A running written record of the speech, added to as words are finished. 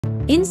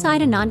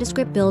Inside a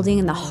nondescript building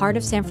in the heart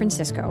of San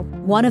Francisco,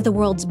 one of the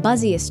world's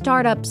buzziest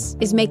startups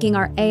is making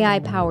our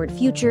AI-powered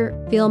future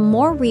feel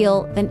more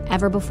real than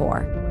ever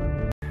before.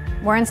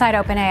 We're inside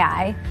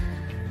OpenAI,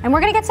 and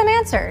we're going to get some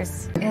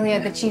answers.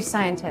 Ilya, the chief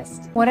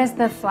scientist, what is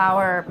the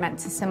flower meant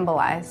to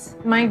symbolize?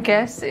 My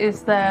guess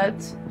is that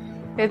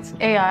it's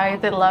AI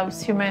that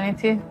loves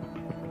humanity.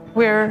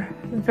 We're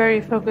very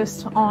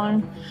focused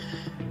on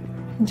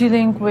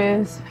dealing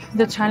with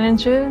the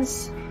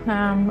challenges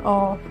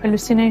of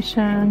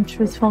hallucination,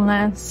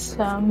 truthfulness,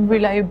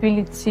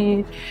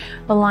 reliability,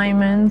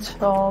 alignment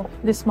of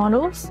these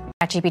models.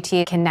 Chat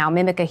GPT can now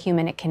mimic a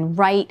human. It can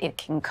write, it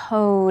can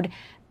code.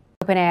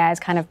 OpenAI has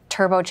kind of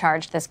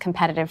turbocharged this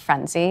competitive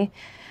frenzy.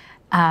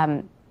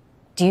 Do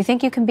you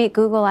think you can beat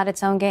Google at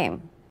its own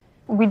game?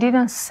 We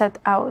didn't set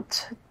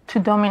out to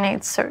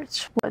dominate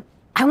search.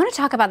 I want to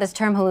talk about this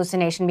term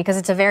hallucination because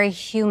it's a very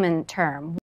human term.